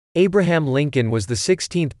Abraham Lincoln was the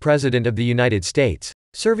 16th President of the United States,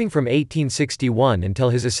 serving from 1861 until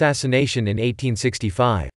his assassination in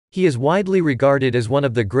 1865. He is widely regarded as one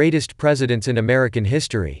of the greatest presidents in American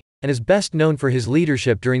history, and is best known for his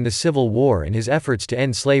leadership during the Civil War and his efforts to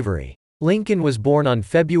end slavery. Lincoln was born on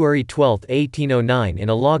February 12, 1809 in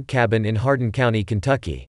a log cabin in Hardin County,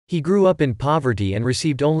 Kentucky. He grew up in poverty and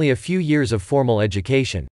received only a few years of formal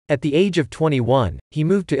education. At the age of 21, he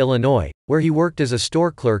moved to Illinois, where he worked as a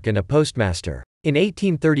store clerk and a postmaster. In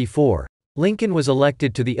 1834, Lincoln was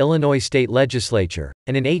elected to the Illinois state legislature,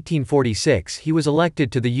 and in 1846 he was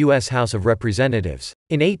elected to the U.S. House of Representatives.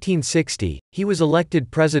 In 1860, he was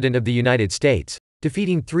elected President of the United States,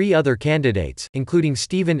 defeating three other candidates, including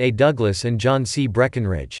Stephen A. Douglas and John C.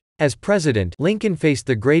 Breckinridge. As president, Lincoln faced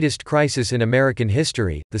the greatest crisis in American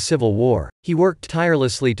history, the Civil War. He worked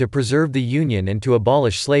tirelessly to preserve the Union and to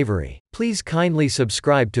abolish slavery. Please kindly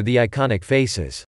subscribe to the Iconic Faces.